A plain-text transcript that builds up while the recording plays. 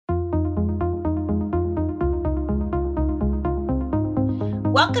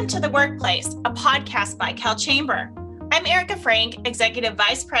Welcome to The Workplace, a podcast by CalChamber. I'm Erika Frank, Executive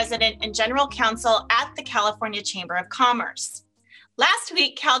Vice President and General Counsel at the California Chamber of Commerce. Last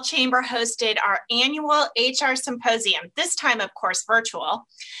week, CalChamber hosted our annual HR Symposium, this time, of course, virtual.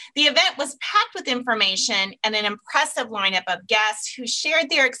 The event was packed with information and an impressive lineup of guests who shared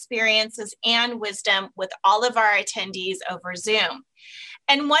their experiences and wisdom with all of our attendees over Zoom.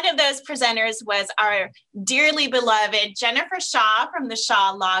 And one of those presenters was our dearly beloved Jennifer Shaw from the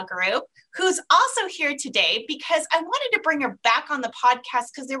Shaw Law Group, who's also here today because I wanted to bring her back on the podcast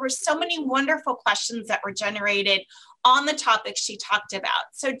because there were so many wonderful questions that were generated on the topic she talked about.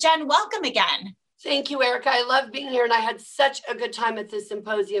 So Jen, welcome again. Thank you, Erika. I love being here and I had such a good time at this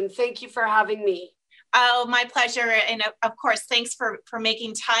symposium. Thank you for having me. Oh, my pleasure. And of course, thanks for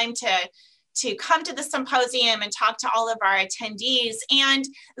making time to come to the symposium and talk to all of our attendees. And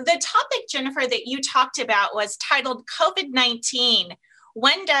the topic, Jennifer, that you talked about was titled COVID-19.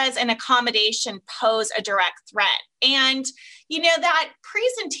 When does an accommodation pose a direct threat? And, that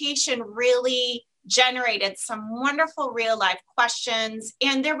presentation really generated some wonderful real life questions.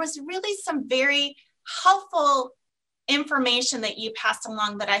 And there was really some very helpful information that you passed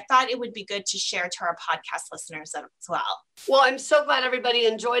along that I thought it would be good to share to our podcast listeners as well. Well, I'm so glad everybody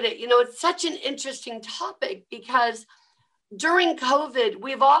enjoyed it. It's such an interesting topic because during COVID,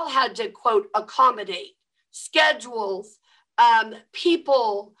 we've all had to, quote, accommodate schedules,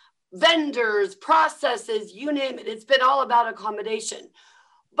 people, vendors, processes, you name it. It's been all about accommodation.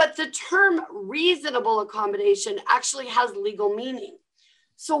 But the term reasonable accommodation actually has legal meaning.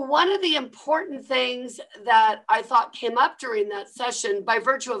 So one of the important things that I thought came up during that session, by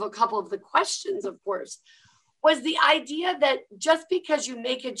virtue of a couple of the questions, of course, was the idea that just because you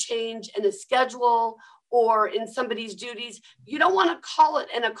make a change in a schedule or in somebody's duties, you don't want to call it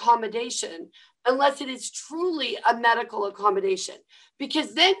an accommodation unless it is truly a medical accommodation,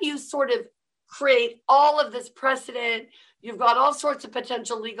 because then you sort of create all of this precedent. You've got all sorts of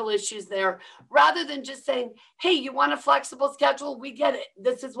potential legal issues there, rather than just saying, hey, you want a flexible schedule? We get it.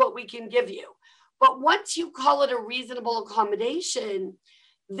 This is what we can give you. But once you call it a reasonable accommodation,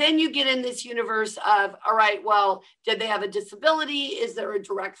 then you get in this universe of, all right, well, did they have a disability? Is there a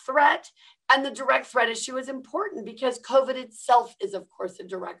direct threat? And the direct threat issue is important because COVID itself is, of course, a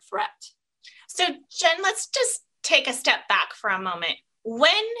direct threat. So, Jen, let's just take a step back for a moment.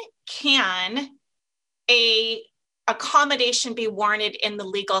 When can a accommodation be warranted in the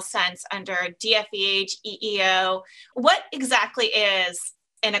legal sense under DFEH, EEO? What exactly is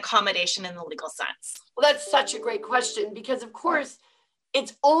an accommodation in the legal sense? Well, that's such a great question because, of course,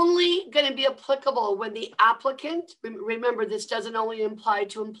 it's only going to be applicable when the applicant, remember, this doesn't only apply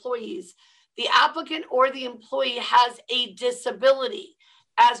to employees, the applicant or the employee has a disability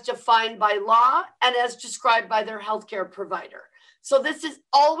as defined by law and as described by their healthcare provider. So this is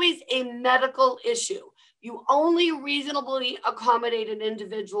always a medical issue. You only reasonably accommodate an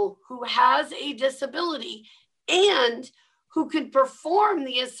individual who has a disability and who can perform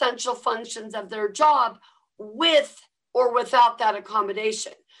the essential functions of their job with or without that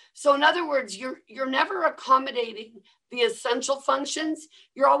accommodation. So in other words, you're never accommodating the essential functions.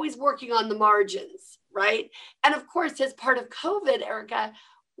 You're always working on the margins, right? And of course, as part of COVID, Erika,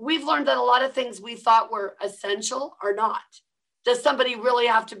 we've learned that a lot of things we thought were essential are not. Does somebody really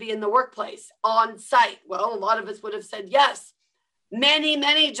have to be in the workplace on site? Well, a lot of us would have said yes. Many,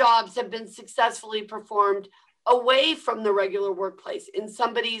 many jobs have been successfully performed away from the regular workplace, in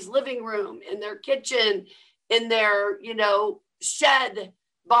somebody's living room, in their kitchen, in their, shed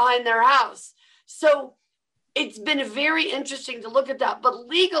behind their house. So it's been very interesting to look at that. But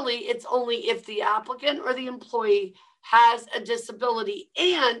legally, it's only if the applicant or the employee has a disability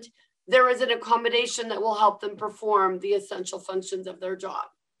and there is an accommodation that will help them perform the essential functions of their job.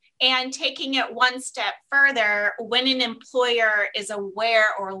 And taking it one step further, when an employer is aware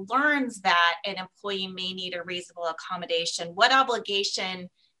or learns that an employee may need a reasonable accommodation, what obligation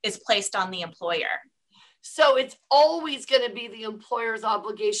is placed on the employer? So it's always going to be the employer's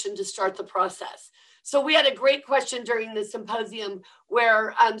obligation to start the process. So we had a great question during the symposium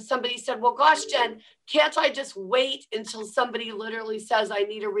where somebody said, well, gosh, Jen, can't I just wait until somebody literally says I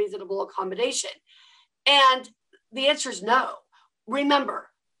need a reasonable accommodation? And the answer is no. Remember,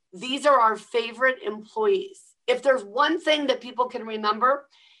 these are our favorite employees. If there's one thing that people can remember,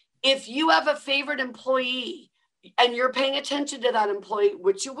 if you have a favorite employee and you're paying attention to that employee,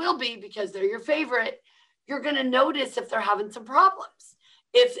 which you will be because they're your favorite, you're going to notice if they're having some problems.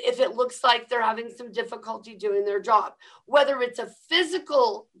 If it looks like they're having some difficulty doing their job, whether it's a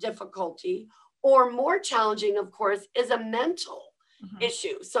physical difficulty or more challenging, of course, is a mental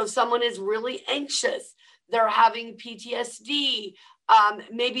issue. So someone is really anxious, they're having PTSD,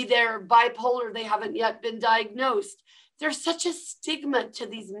 Maybe they're bipolar, they haven't yet been diagnosed. There's such a stigma to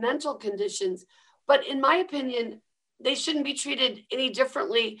these mental conditions, but in my opinion, they shouldn't be treated any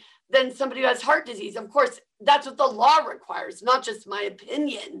differently than somebody who has heart disease. Of course, that's what the law requires, not just my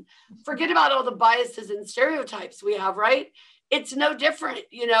opinion. Forget about all the biases and stereotypes we have, right? It's no different,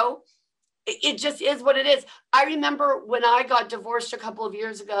 It just is what it is. I remember when I got divorced a couple of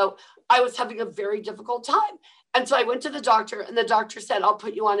years ago, I was having a very difficult time. And so I went to the doctor, and the doctor said, I'll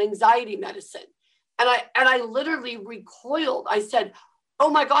put you on anxiety medicine. And I literally recoiled. I said,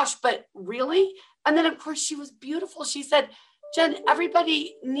 oh my gosh, but really? And then of course she was beautiful. She said, Jen,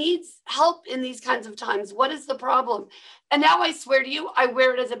 everybody needs help in these kinds of times. What is the problem? And now I swear to you, I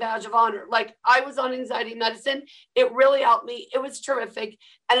wear it as a badge of honor. Like, I was on anxiety medicine. It really helped me. It was terrific.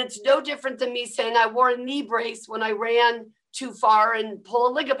 And it's no different than me saying I wore a knee brace when I ran too far and pull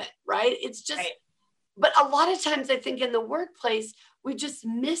a ligament, right? It's just, right. But a lot of times I think in the workplace, we just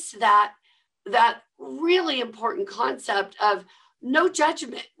miss that really important concept of no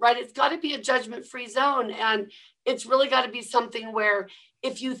judgment, right? It's got to be a judgment-free zone. And it's really got to be something where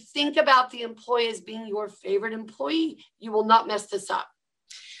if you think about the employee as being your favorite employee, you will not mess this up.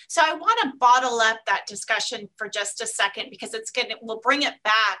 So I want to bottle up that discussion for just a second, because we'll bring it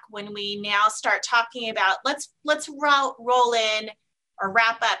back when we now start talking about, let's roll in or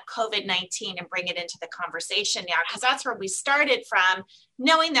wrap up COVID-19 and bring it into the conversation now, because that's where we started from,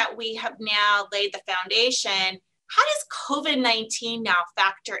 knowing that we have now laid the foundation. How does COVID-19 now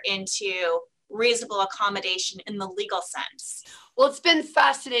factor into reasonable accommodation in the legal sense? Well, it's been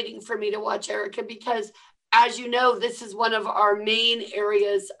fascinating for me to watch, Erika, because as you know, this is one of our main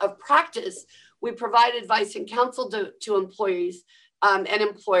areas of practice. We provide advice and counsel to employees and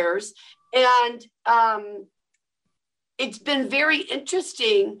employers. And it's been very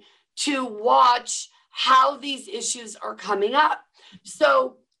interesting to watch how these issues are coming up.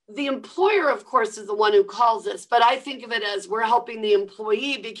 So the employer, of course, is the one who calls us, but I think of it as we're helping the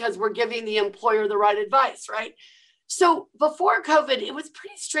employee because we're giving the employer the right advice, right? So before COVID, it was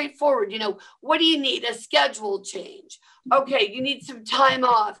pretty straightforward. What do you need? A schedule change. Okay, you need some time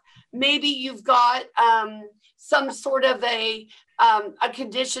off. Maybe you've got some sort of a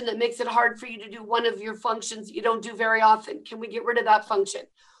condition that makes it hard for you to do one of your functions you don't do very often. Can we get rid of that function?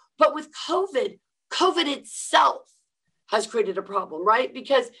 But with COVID itself has created a problem, right?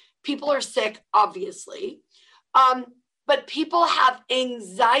 Because people are sick, obviously, but people have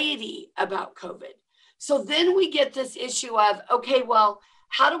anxiety about COVID. So then we get this issue of, okay, well,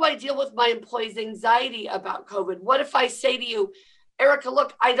 how do I deal with my employees' anxiety about COVID? What if I say to you, Erika,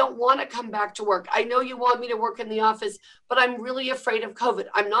 look, I don't want to come back to work. I know you want me to work in the office, but I'm really afraid of COVID.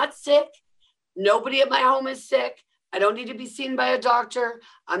 I'm not sick. Nobody at my home is sick. I don't need to be seen by a doctor.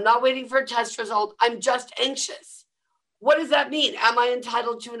 I'm not waiting for a test result. I'm just anxious. What does that mean? Am I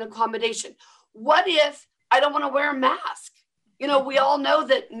entitled to an accommodation? What if I don't want to wear a mask? We all know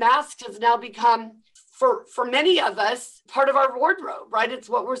that masks has now become, for many of us, part of our wardrobe, right? It's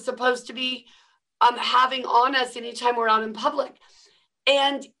what we're supposed to be having on us anytime we're out in public.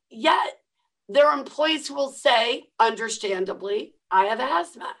 And yet there are employees who will say, understandably, I have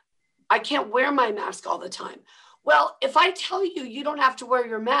asthma. I can't wear my mask all the time. Well, if I tell you, you don't have to wear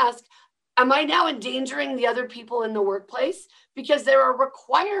your mask, am I now endangering the other people in the workplace? Because there are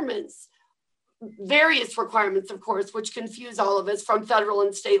requirements, various requirements, of course, which confuse all of us from federal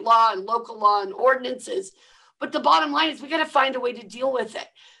and state law and local law and ordinances. But the bottom line is we got to find a way to deal with it.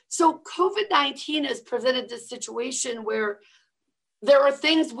 So COVID-19 has presented this situation where there are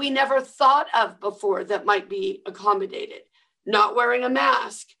things we never thought of before that might be accommodated. Not wearing a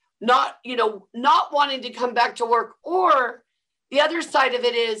mask, not wanting to come back to work, or the other side of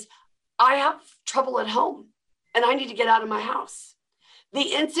it is, I have trouble at home and I need to get out of my house.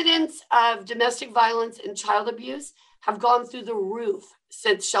 The incidents of domestic violence and child abuse have gone through the roof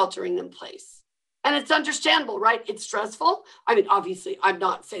since sheltering in place. And it's understandable, right? It's stressful. I mean, obviously, I'm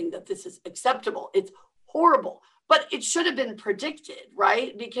not saying that this is acceptable. It's horrible, but it should have been predicted,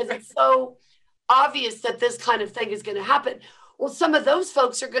 right? Because it's so obvious that this kind of thing is going to happen. Well, some of those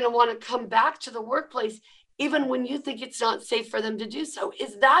folks are going to want to come back to the workplace even when you think it's not safe for them to do so.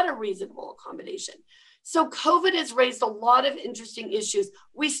 Is that a reasonable accommodation? So COVID has raised a lot of interesting issues.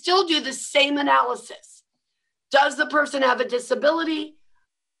 We still do the same analysis. Does the person have a disability?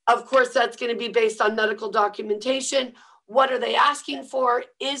 Of course, that's going to be based on medical documentation. What are they asking for?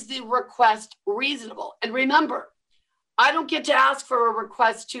 Is the request reasonable? And remember, I don't get to ask for a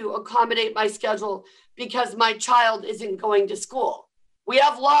request to accommodate my schedule because my child isn't going to school. We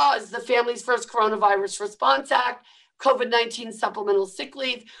have laws, the Families First Coronavirus Response Act, COVID-19 supplemental sick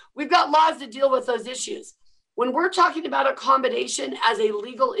leave. We've got laws to deal with those issues. When we're talking about accommodation as a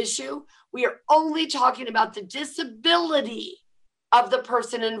legal issue, we are only talking about the disability of the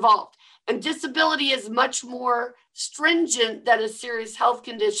person involved. And disability is much more stringent than a serious health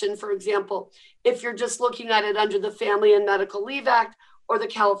condition, for example, if you're just looking at it under the Family and Medical Leave Act or the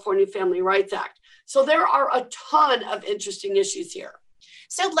California Family Rights Act. So there are a ton of interesting issues here.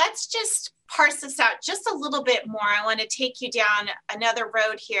 So let's just parse this out just a little bit more. I want to take you down another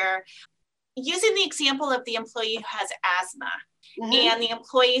road here. Using the example of the employee who has asthma, and the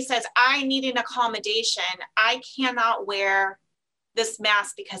employee says, I need an accommodation. I cannot wear this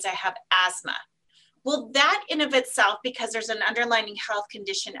mask because I have asthma. Well, that in of itself, because there's an underlying health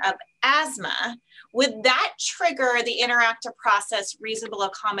condition of asthma, would that trigger the interactive process reasonable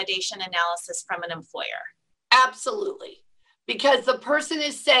accommodation analysis from an employer? Absolutely. Because the person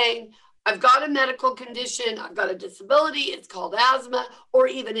is saying, I've got a medical condition, I've got a disability, it's called asthma, or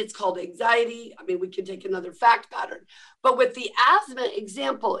even it's called anxiety. I mean, we could take another fact pattern. But with the asthma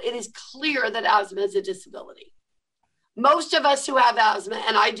example, it is clear that asthma is a disability. Most of us who have asthma,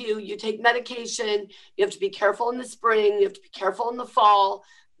 and I do, you take medication, you have to be careful in the spring, you have to be careful in the fall.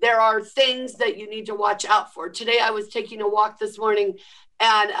 There are things that you need to watch out for. Today, I was taking a walk this morning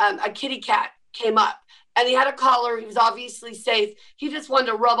and a kitty cat came up. And he had a collar. He was obviously safe. He just wanted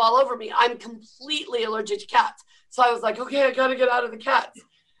to rub all over me. I'm completely allergic to cats. So I was like, okay, I got to get out of the cats.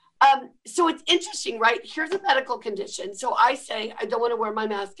 So it's interesting, right? Here's a medical condition. So I say, I don't want to wear my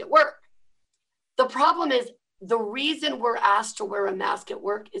mask at work. The problem is the reason we're asked to wear a mask at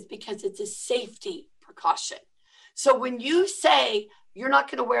work is because it's a safety precaution. So when you say you're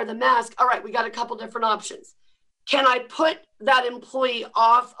not going to wear the mask, all right, we got a couple different options. Can I put that employee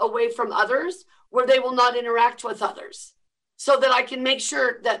off away from others where they will not interact with others so that I can make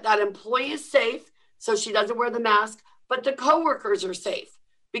sure that that employee is safe so she doesn't wear the mask, but the coworkers are safe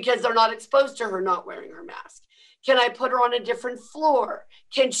because they're not exposed to her not wearing her mask? Can I put her on a different floor?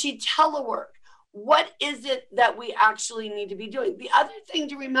 Can she telework? What is it that we actually need to be doing? The other thing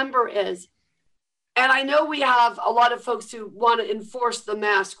to remember is, and I know we have a lot of folks who want to enforce the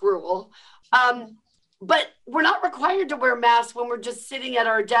mask rule, but we're not required to wear masks when we're just sitting at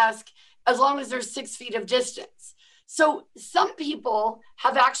our desk as long as there's 6 feet of distance. So some people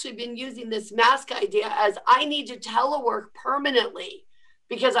have actually been using this mask idea as I need to telework permanently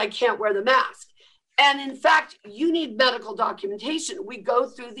because I can't wear the mask. And in fact, you need medical documentation. We go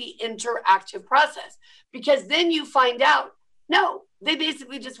through the interactive process because then you find out, no, they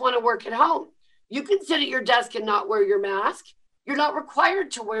basically just want to work at home. You can sit at your desk and not wear your mask. You're not required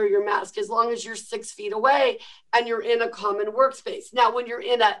to wear your mask as long as you're 6 feet away and you're in a common workspace. Now, when you're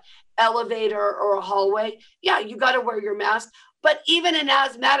in an elevator or a hallway, yeah, you got to wear your mask. But even an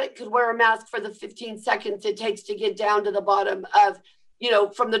asthmatic could wear a mask for the 15 seconds it takes to get down to the bottom of,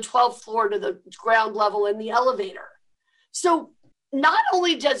 from the 12th floor to the ground level in the elevator. So not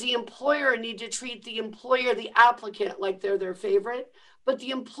only does the employer need to treat the employer, the applicant, like they're their favorite, but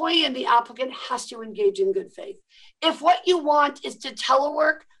the employee and the applicant has to engage in good faith. If what you want is to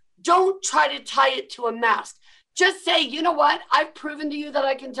telework, don't try to tie it to a mask. Just say, you know what? I've proven to you that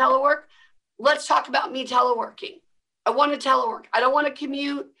I can telework. Let's talk about me teleworking. I want to telework. I don't want to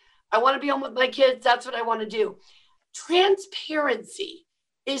commute. I want to be home with my kids. That's what I want to do. Transparency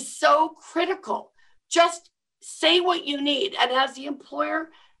is so critical. Just say what you need. And as the employer,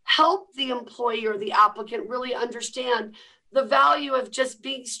 help the employee or the applicant really understand the value of just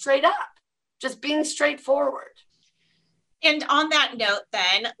being straight up, just being straightforward. And on that note,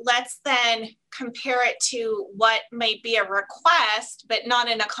 then, let's then compare it to what might be a request, but not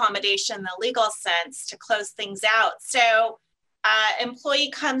an accommodation in the legal sense to close things out. So employee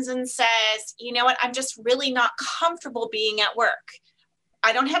comes and says, you know what, I'm just really not comfortable being at work.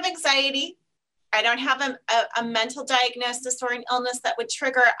 I don't have anxiety. I don't have a mental diagnosis or an illness that would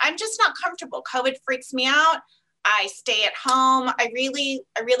trigger. I'm just not comfortable. COVID freaks me out. I stay at home. I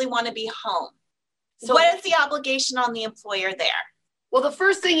really want to be home. So what is the obligation on the employer there? Well, the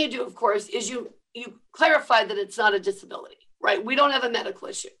first thing you do, of course, is you clarify that it's not a disability, right? We don't have a medical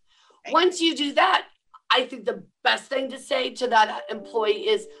issue. Right. Once you do that, I think the best thing to say to that employee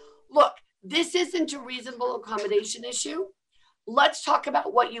is, look, this isn't a reasonable accommodation issue. Let's talk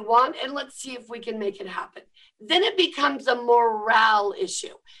about what you want and let's see if we can make it happen. Then it becomes a morale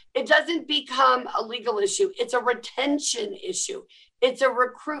issue. It doesn't become a legal issue. It's a retention issue. It's a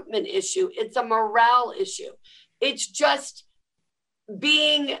recruitment issue. It's a morale issue. It's just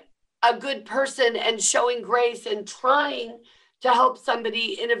being a good person and showing grace and trying to help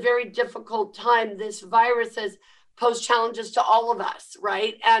somebody in a very difficult time. This virus has posed challenges to all of us,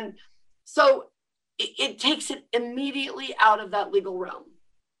 right? And so it takes it immediately out of that legal realm.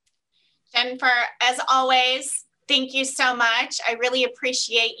 Jennifer, as always, thank you so much. I really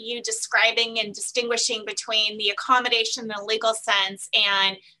appreciate you describing and distinguishing between the accommodation in the legal sense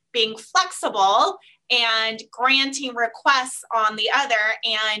and being flexible and granting requests on the other,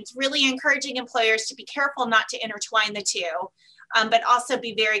 and really encouraging employers to be careful not to intertwine the two, but also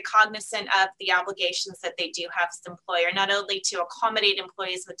be very cognizant of the obligations that they do have as an employer, not only to accommodate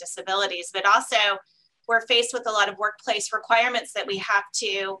employees with disabilities, but also we're faced with a lot of workplace requirements that we have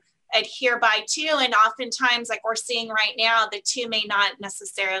to adhere by too. And oftentimes, like we're seeing right now, the two may not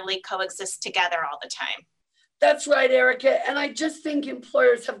necessarily coexist together all the time. That's right, Erika. And I just think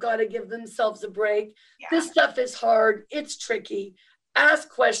employers have got to give themselves a break. Yeah. This stuff is hard. It's tricky. Ask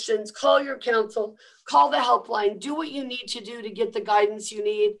questions, call your counsel, call the helpline, do what you need to do to get the guidance you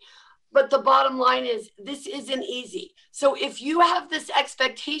need. But the bottom line is this isn't easy. So if you have this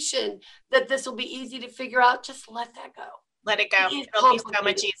expectation that this will be easy to figure out, just let that go. Let it go. It'll be so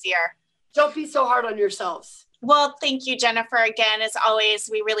much easier. Don't be so hard on yourselves. Well, thank you, Jennifer. Again, as always,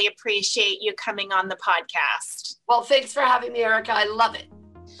 we really appreciate you coming on the podcast. Well, thanks for having me, Erika. I love it.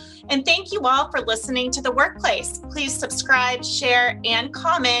 And thank you all for listening to The Workplace. Please subscribe, share, and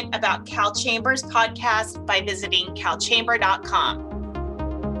comment about CalChamber's podcast by visiting calchamber.com.